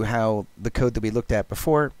similar to how the code that we looked at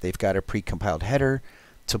before. They've got a pre-compiled header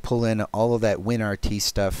to pull in all of that WinRT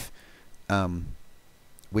stuff,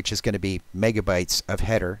 which is going to be megabytes of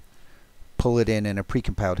header. Pull it in a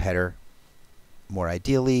pre-compiled header. More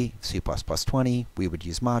ideally, C++20, we would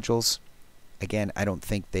use modules. Again, I don't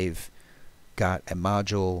think they've got a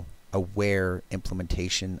module-aware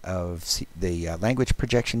implementation of the language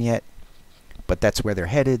projection yet, but that's where they're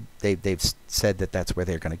headed. They've said that that's where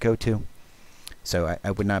they're going to go to. So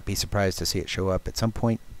I would not be surprised to see it show up at some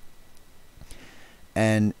point.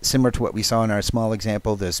 And similar to what we saw in our small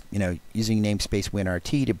example, there's, you know, using namespace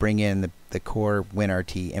WinRT to bring in the core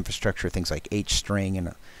WinRT infrastructure, things like hstring and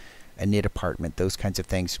a init apartment, those kinds of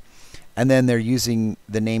things. And then they're using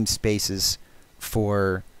the namespaces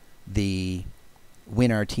for the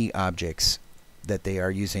WinRT objects that they are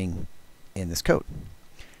using in this code.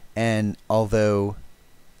 And although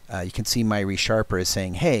you can see my resharper is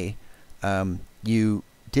saying, hey, you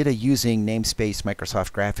did a using namespace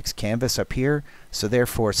Microsoft Graphics Canvas up here, so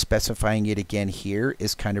therefore specifying it again here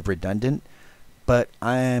is kind of redundant. But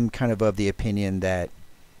I'm kind of the opinion that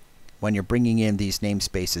when you're bringing in these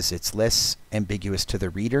namespaces, it's less ambiguous to the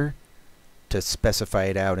reader to specify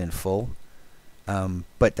it out in full.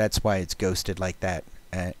 But that's why it's ghosted like that.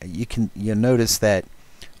 You'll notice that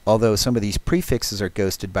although some of these prefixes are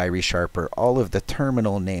ghosted by resharper, all of the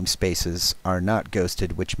terminal namespaces are not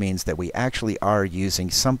ghosted, which means that we actually are using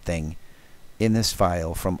something in this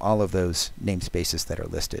file from all of those namespaces that are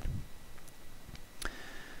listed.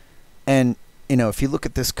 And you know, if you look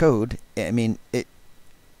at this code, I mean, it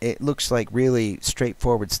looks like really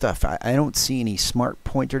straightforward stuff. I don't see any smart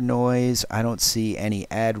pointer noise. I don't see any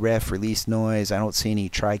add ref release noise. I don't see any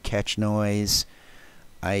try catch noise.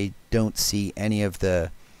 I don't see any of the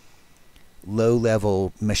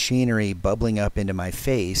low-level machinery bubbling up into my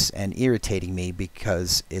face and irritating me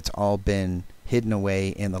because it's all been hidden away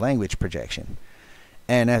in the language projection.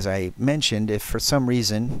 And as I mentioned, if for some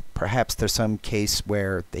reason, perhaps there's some case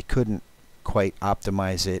where they couldn't quite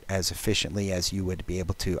optimize it as efficiently as you would be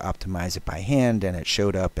able to optimize it by hand, and it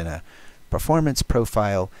showed up in a performance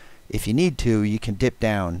profile, if you need to, you can dip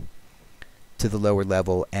down to the lower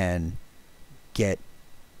level and get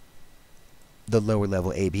the lower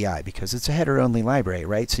level API, because it's a header-only library,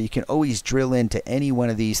 right? So you can always drill into any one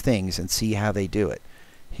of these things and see how they do it.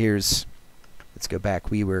 Here's, let's go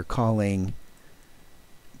back, we were calling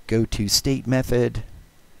goToState method,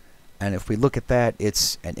 and if we look at that,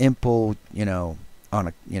 it's an impl, on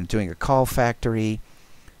a, doing a call factory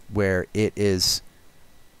where it is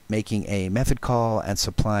making a method call and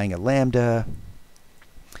supplying a lambda,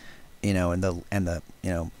 and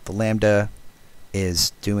the lambda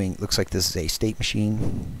is doing, looks like this is a state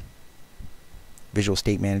machine, Visual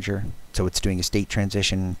State Manager, so it's doing a state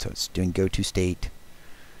transition, so it's doing goToState.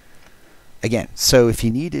 Again, so if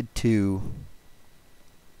you needed to,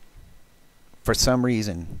 for some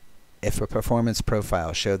reason, if a performance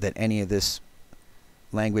profile showed that any of this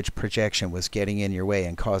language projection was getting in your way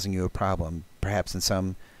and causing you a problem, perhaps in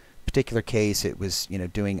some particular case it was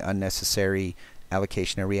doing unnecessary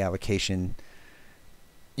allocation or reallocation,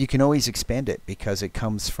 you can always expand it because it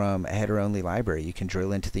comes from a header-only library. You can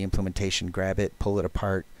drill into the implementation, grab it, pull it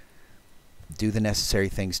apart, do the necessary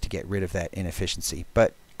things to get rid of that inefficiency.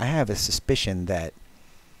 But I have a suspicion that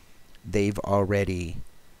they've already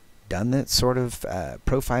done that sort of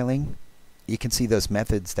profiling. You can see those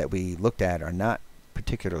methods that we looked at are not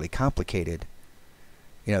particularly complicated.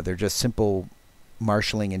 They're just simple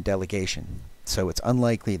marshalling and delegation. So it's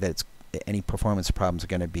unlikely that any performance problems are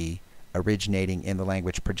going to be originating in the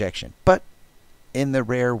language projection. But in the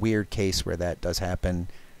rare weird case where that does happen,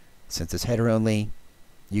 since it's header only,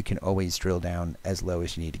 you can always drill down as low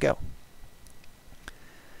as you need to go.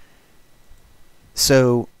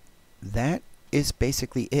 So that is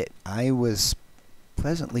basically it. I was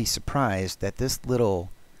pleasantly surprised that this little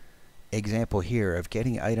example here of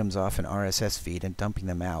getting items off an RSS feed and dumping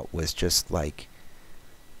them out was just like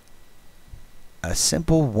a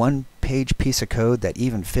simple one-page piece of code that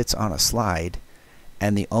even fits on a slide,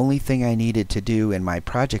 and the only thing I needed to do in my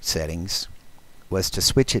project settings was to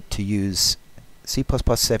switch it to use C++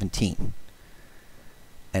 17.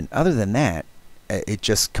 And other than that, it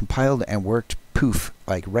just compiled and worked poof,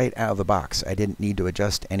 like right out of the box. I didn't need to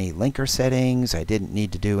adjust any linker settings. I didn't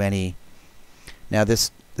need to do any. Now this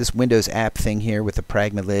Windows app thing here with the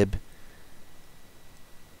pragmalib,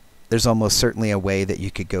 there's almost certainly a way that you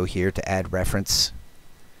could go here to add reference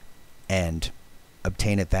and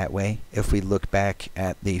obtain it that way. If we look back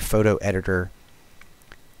at the photo editor,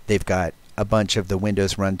 they've got a bunch of the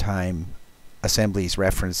Windows runtime assemblies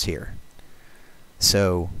referenced here.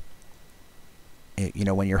 So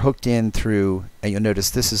when you're hooked in through, and you'll notice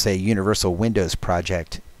this is a universal Windows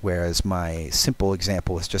project, whereas my simple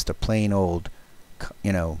example is just a plain old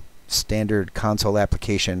standard console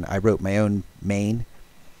application. I wrote my own main.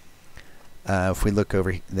 If we look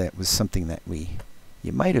over, that was something that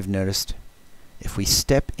you might have noticed. If we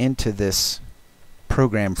step into this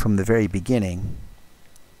program from the very beginning,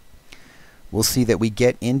 we'll see that we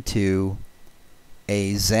get into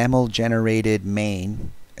a XAML generated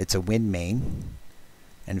main. It's a Win main.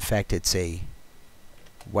 In fact, it's a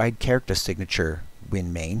wide character signature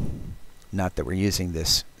Win main. Not that we're using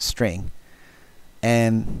this string.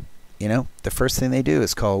 And the first thing they do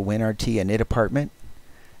is call WinRT init apartment,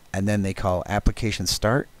 and then they call application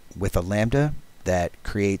start with a lambda that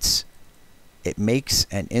makes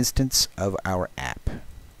an instance of our app.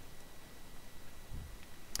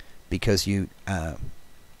 Because if you have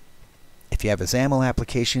a XAML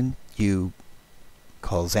application, you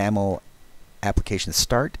call XAML application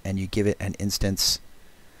start and you give it an instance.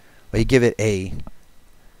 Well, you give it in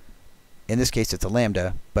this case it's a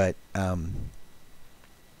lambda, but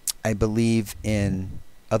I believe in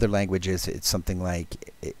other languages it's something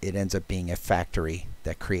like it ends up being a factory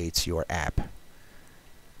that creates your app.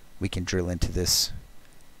 We can drill into this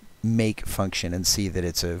make function and see that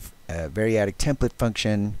it's a variadic template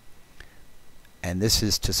function, and this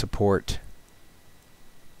is to support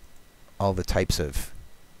all the types of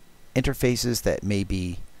interfaces that may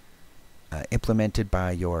be implemented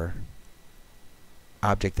by your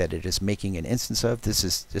object that it is making an instance of. This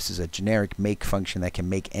is a generic make function that can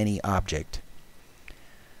make any object.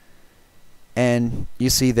 And you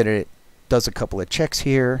see that it does a couple of checks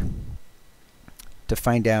here to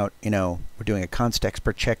find out, we're doing a const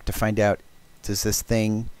expert check to find out, does this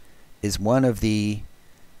thing, is one of the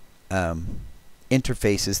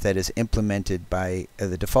interfaces that is implemented by,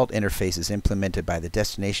 the default interface is implemented by the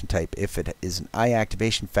destination type. If it is an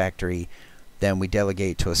iActivation factory, then we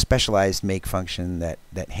delegate to a specialized make function that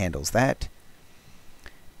handles that.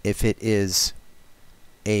 If it is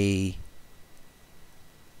I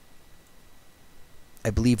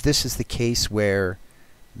believe this is the case where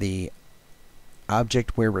the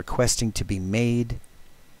object we're requesting to be made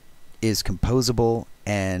is composable,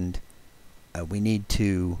 and we need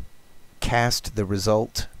to cast the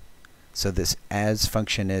result. So this as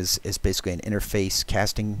function is basically an interface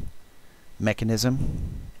casting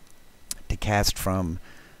mechanism to cast from,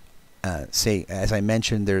 say, as I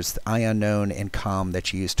mentioned, there's the IUnknown and COM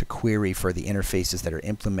that you use to query for the interfaces that are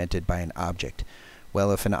implemented by an object.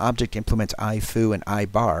 Well, if an object implements IFOO and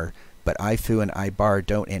IBAR, but IFOO and IBAR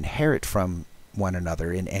don't inherit from one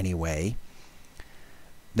another in any way,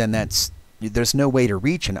 then there's no way to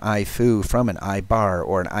reach an IFOO from an IBAR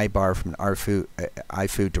or an IBAR from an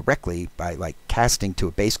IFOO directly by like casting to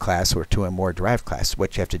a base class or to a more derived class.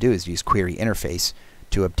 What you have to do is use query interface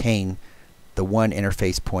to obtain the one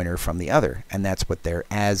interface pointer from the other, and that's what their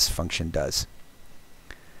as function does.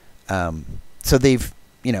 So they've,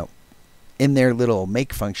 in their little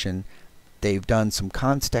make function, they've done some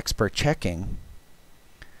const expr checking.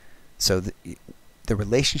 So the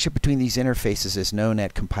relationship between these interfaces is known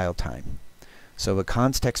at compile time. So a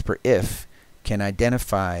const expr if can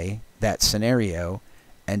identify that scenario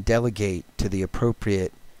and delegate to the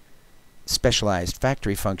appropriate specialized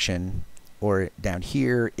factory function, or down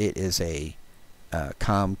here it is a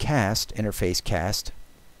com cast, interface cast,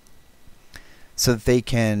 so that they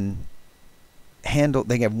can handle,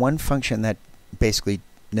 they have one function that basically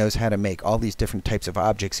knows how to make all these different types of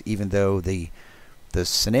objects, even though the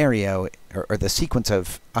scenario or the sequence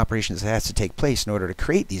of operations that has to take place in order to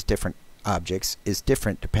create these different objects is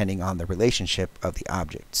different depending on the relationship of the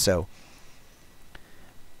object. So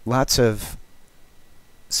lots of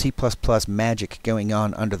C++ magic going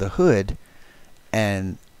on under the hood,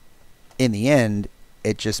 and in the end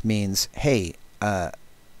it just means, hey, I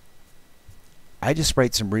just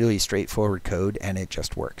write some really straightforward code and it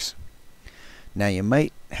just works. Now you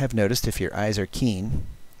might have noticed, if your eyes are keen,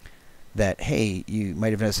 that, hey, you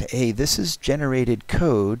might have noticed, hey, this is generated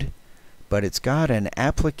code, but it's got an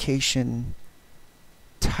application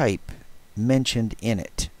type mentioned in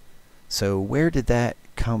it. So where did that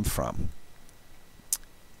come from?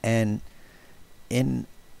 And in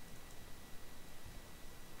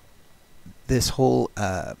this whole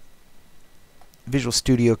Visual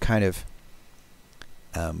Studio kind of,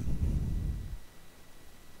 how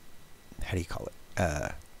do you call it?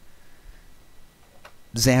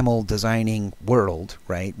 XAML designing world,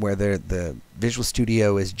 right, where the Visual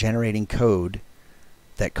Studio is generating code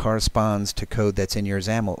that corresponds to code that's in your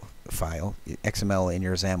XAML file, XML in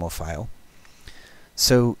your XAML file.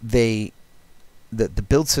 So the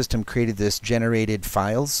build system created this generated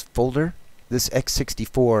files folder. This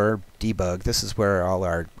x64 debug, this is where all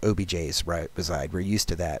our OBJs reside. We're used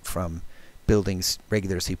to that from building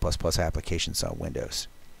regular C++ applications on Windows.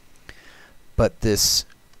 But this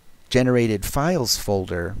generated files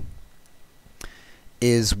folder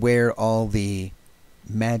is where all the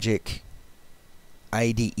magic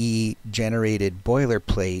IDE generated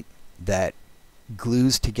boilerplate that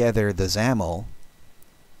glues together the XAML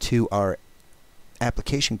to our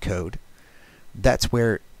application code, that's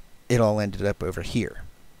where it all ended up over here.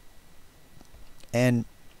 And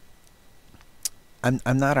I'm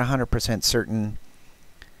not 100% certain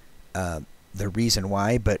the reason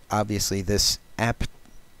why, but obviously this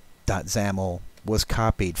app.xaml was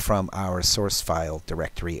copied from our source file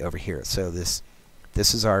directory over here. So this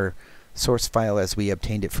is our source file as we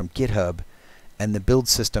obtained it from GitHub, and the build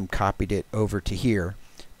system copied it over to here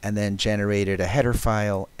and then generated a header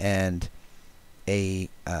file and a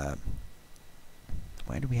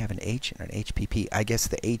why do we have an H and an HPP? I guess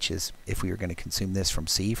the H is if we were going to consume this from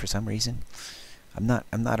C for some reason. I'm not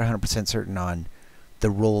 100% certain on the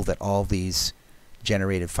role that all these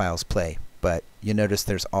generated files play, but you notice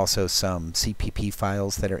there's also some CPP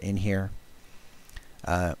files that are in here.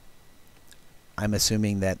 I'm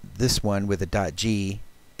assuming that this one with a .g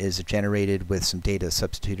is generated with some data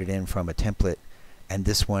substituted in from a template, and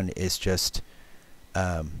this one is just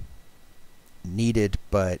needed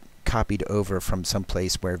but copied over from some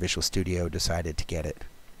place where Visual Studio decided to get it.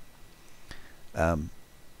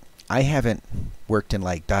 I haven't worked in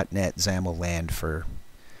like .NET XAML land for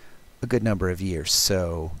a good number of years,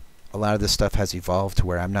 so a lot of this stuff has evolved to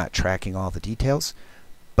where I'm not tracking all the details.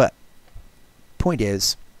 But point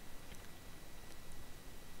is,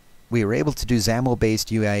 we were able to do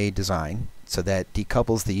XAML-based UI design, so that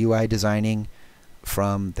decouples the UI designing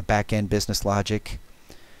from the back-end business logic,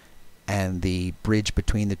 and the bridge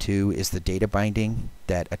between the two is the data binding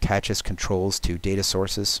that attaches controls to data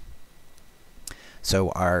sources. So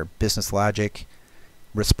our business logic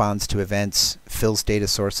responds to events, fills data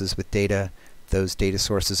sources with data. Those data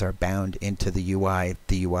sources are bound into the UI.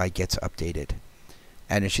 The UI gets updated.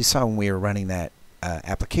 And as you saw when we were running that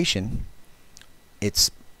application,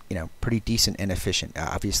 it's pretty decent and efficient.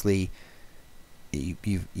 Obviously,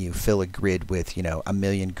 you fill a grid with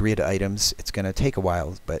 1,000,000 grid items. It's going to take a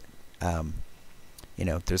while, but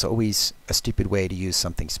there's always a stupid way to use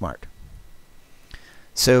something smart.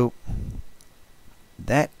 So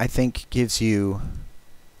that, I think, gives you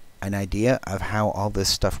an idea of how all this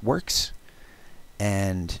stuff works.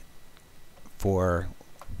 And for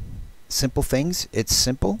simple things, it's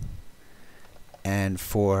simple. And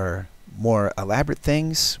for more elaborate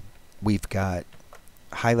things, we've got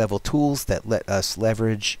high-level tools that let us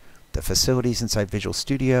leverage the facilities inside Visual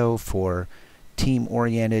Studio for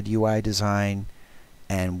team-oriented UI design,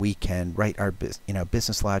 and we can write our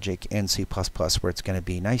business logic in C++ where it's going to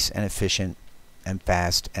be nice and efficient and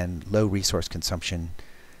fast and low resource consumption,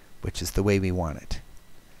 which is the way we want it.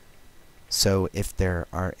 So if there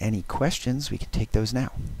are any questions, we can take those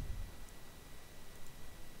now.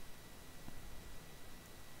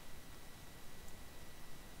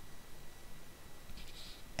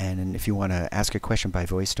 And if you want to ask a question by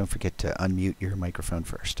voice, don't forget to unmute your microphone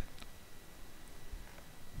first.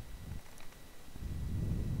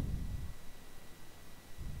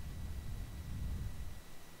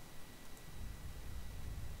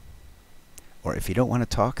 Or if you don't want to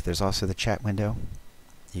talk, there's also the chat window.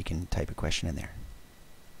 You can type a question in there.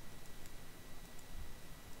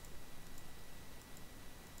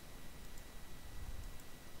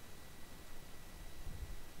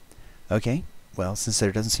 Okay, well, since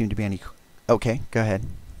there doesn't seem to be any... Okay, go ahead. I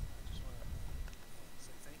just want to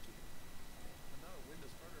say thank you. I'm not a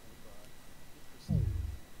Windows programmer, but interested in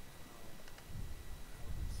how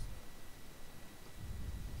this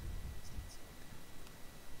instance.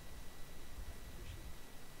 I appreciate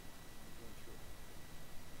going through it.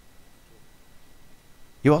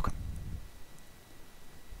 You're welcome.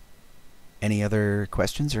 Any other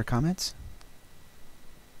questions or comments?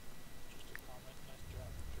 Just a comment. Nice job.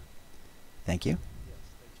 Thank you. Yes,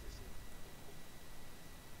 thank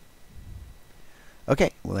you.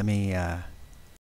 Okay, well, let me